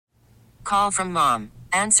call from mom.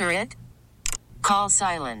 Answer it. Call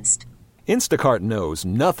silenced. Instacart knows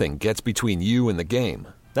nothing gets between you and the game.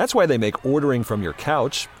 That's why they make ordering from your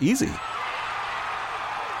couch easy.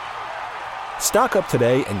 Stock up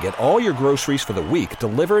today and get all your groceries for the week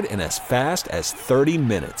delivered in as fast as 30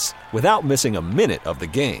 minutes without missing a minute of the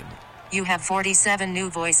game. You have 47 new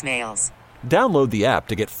voicemails. Download the app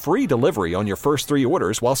to get free delivery on your first 3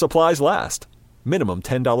 orders while supplies last. Minimum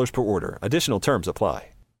 $10 per order. Additional terms apply.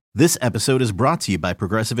 This episode is brought to you by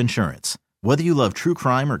Progressive Insurance. Whether you love true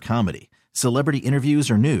crime or comedy, celebrity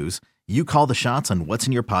interviews or news, you call the shots on what's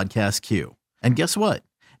in your podcast queue. And guess what?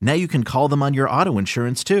 Now you can call them on your auto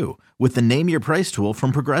insurance too with the Name Your Price tool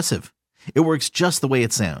from Progressive. It works just the way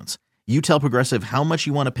it sounds. You tell Progressive how much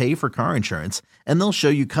you want to pay for car insurance, and they'll show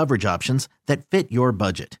you coverage options that fit your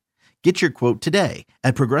budget. Get your quote today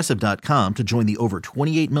at Progressive.com to join the over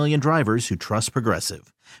 28 million drivers who trust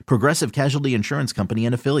Progressive. Progressive Casualty Insurance Company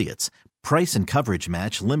and Affiliates. Price and coverage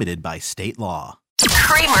match limited by state law.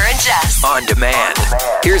 Kramer and Jess. On demand.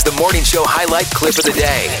 Here's the morning show highlight clip of the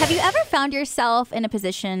day. Have you ever found yourself in a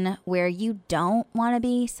position where you don't want to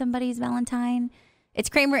be somebody's Valentine? It's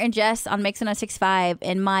Kramer and Jess on Mix 106.5,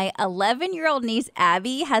 and my 11-year-old niece,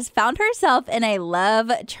 Abby, has found herself in a love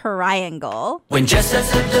triangle. When Jess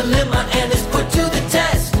has a dilemma and is put to the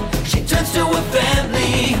test, she turns to her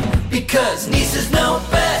family because nieces know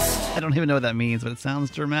best. I don't even know what that means, but it sounds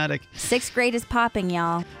dramatic. 6th grade is popping,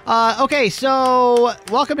 y'all. Okay, so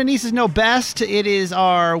welcome to Nieces Know Best. It is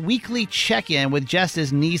our weekly check-in with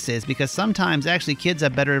Jess's nieces, because sometimes actually kids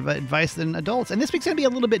have better advice than adults. And this week's going to be a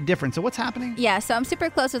little bit different. So what's happening? Yeah, so I'm super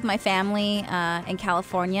close with my family in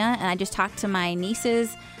California, and I just talked to my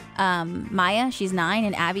nieces, Maya, she's 9,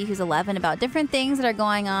 and Abby, who's 11, about different things that are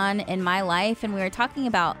going on in my life. And we were talking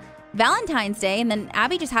about Valentine's Day, and then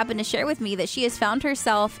Abby just happened to share with me that she has found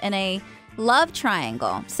herself in a love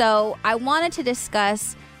triangle. So I wanted to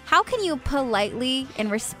discuss, how can you politely and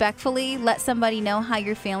respectfully let somebody know how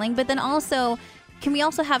you're feeling, but then also, can we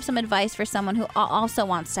also have some advice for someone who also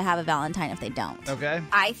wants to have a Valentine if they don't? Okay.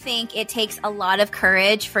 I think it takes a lot of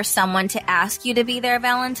courage for someone to ask you to be their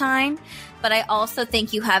Valentine, but I also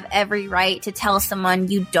think you have every right to tell someone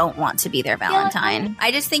you don't want to be their Valentine.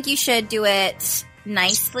 I just think you should do it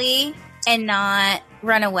nicely and not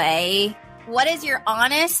run away. What is your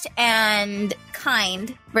honest and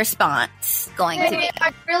kind response going to be?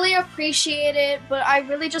 I really appreciate it, but I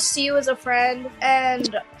really just see you as a friend,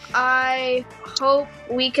 and I hope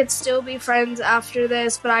we could still be friends after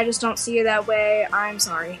this, but I just don't see you that way. I'm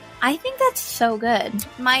sorry. I think that's so good.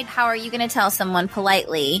 How are you going to tell someone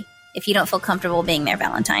politely if you don't feel comfortable being their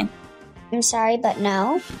Valentine? I'm sorry, but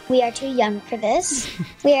no. We are too young for this.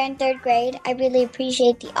 We are in 3rd grade. I really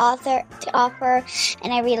appreciate the offer,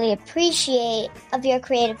 and I really appreciate of your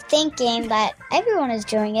creative thinking that everyone is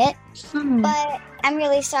doing it. But I'm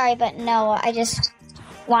really sorry, but no. I just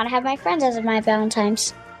want to have my friends as my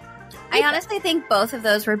Valentines. I honestly think both of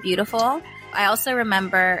those were beautiful. I also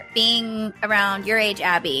remember being around your age,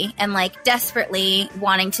 Abby, and desperately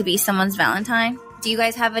wanting to be someone's Valentine. Do you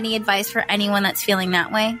guys have any advice for anyone that's feeling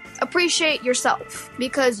that way? Appreciate yourself,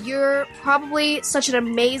 because you're probably such an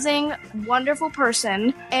amazing, wonderful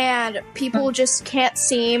person, and people just can't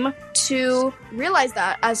seem to realize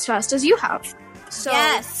that as fast as you have. So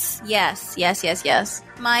Yes.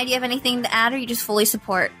 Mai, do you have anything to add, or you just fully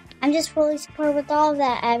support? I'm just fully supportive with all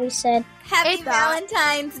that Abby said. Happy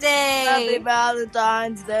Valentine's Day! Happy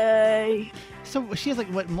Valentine's Day! So she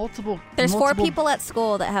has multiple... There's 4 people at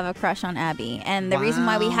school that have a crush on Abby. And the reason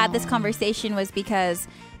why we had this conversation was because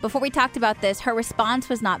before we talked about this, her response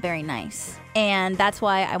was not very nice. And that's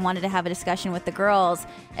why I wanted to have a discussion with the girls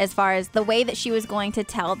as far as the way that she was going to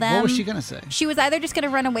tell them. What was she going to say? She was either just going to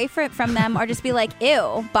run away from them or just be like,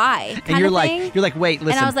 ew, bye. And you're like, wait,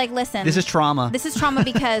 listen. And I was like, listen. This is trauma. This is trauma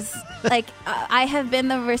because I have been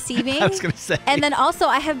the receiving. I was going to say. And then also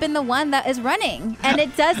I have been the one that is running.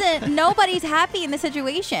 And nobody's happy in the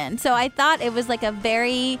situation. So I thought it was a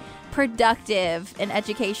very productive and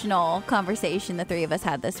educational conversation the 3 of us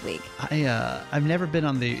had this week. I've never been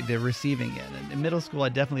on the receiving end. In middle school, I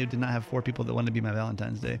definitely did not have 4 people that wanted to be my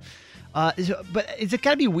Valentine's Day. But it's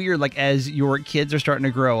got to be weird, as your kids are starting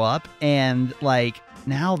to grow up, and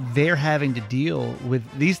now they're having to deal with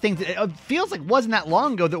these things. It feels like it wasn't that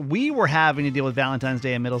long ago that we were having to deal with Valentine's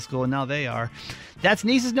Day in middle school, and now they are. That's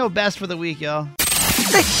Nieces Know Best for the week, y'all.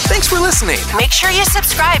 Hey, thanks for listening. Make sure you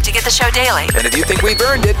subscribe to get the show daily. And if you think we've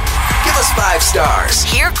earned it, give us 5 stars.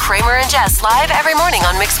 Hear Kramer and Jess live every morning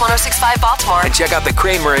on Mix 106.5 Baltimore. And check out the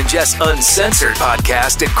Kramer and Jess Uncensored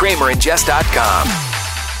podcast at kramerandjess.com.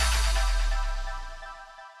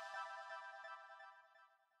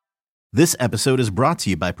 This episode is brought to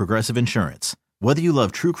you by Progressive Insurance. Whether you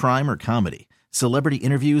love true crime or comedy, celebrity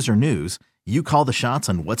interviews or news, you call the shots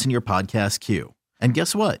on what's in your podcast queue. And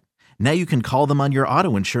guess what? Now you can call them on your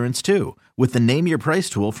auto insurance too with the Name Your Price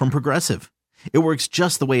tool from Progressive. It works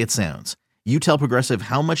just the way it sounds. You tell Progressive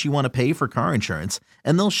how much you want to pay for car insurance,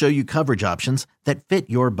 and they'll show you coverage options that fit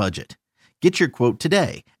your budget. Get your quote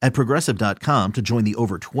today at Progressive.com to join the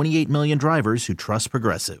over 28 million drivers who trust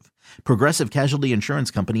Progressive. Progressive Casualty Insurance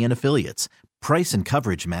Company and Affiliates. Price and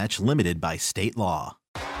coverage match limited by state law.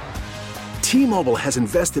 T-Mobile has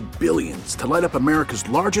invested billions to light up America's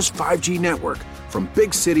largest 5G network, from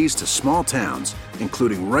big cities to small towns,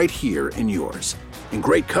 including right here in yours. And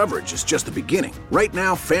great coverage is just the beginning. Right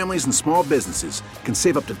now, families and small businesses can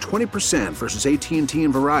save up to 20% versus AT&T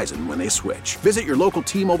and Verizon when they switch. Visit your local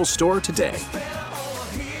T-Mobile store today.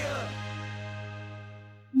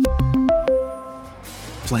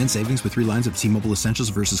 Plan savings with 3 lines of T-Mobile Essentials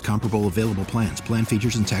versus comparable available plans. Plan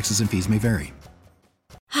features and taxes and fees may vary.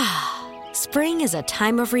 Spring is a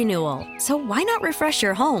time of renewal, so why not refresh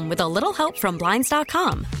your home with a little help from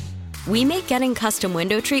Blinds.com? We make getting custom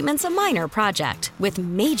window treatments a minor project with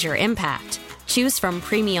major impact. Choose from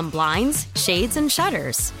premium blinds, shades, and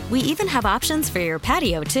shutters. We even have options for your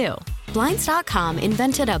patio, too. Blinds.com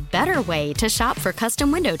invented a better way to shop for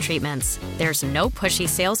custom window treatments. There's no pushy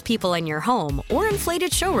salespeople in your home or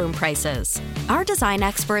inflated showroom prices. Our design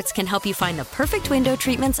experts can help you find the perfect window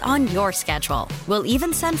treatments on your schedule. We'll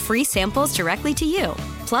even send free samples directly to you.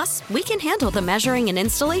 Plus, we can handle the measuring and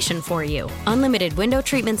installation for you. Unlimited window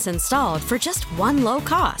treatments installed for just one low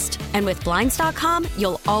cost. And with Blinds.com,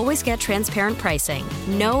 you'll always get transparent pricing.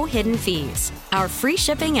 No hidden fees. Our free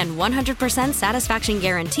shipping and 100% satisfaction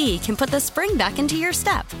guarantee can put the spring back into your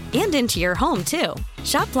step and into your home, too.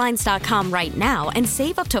 Shop Blinds.com right now and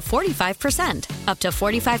save up to 45%. Up to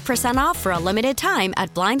 45% off for a limited time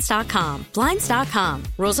at Blinds.com. Blinds.com.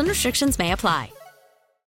 Rules and restrictions may apply.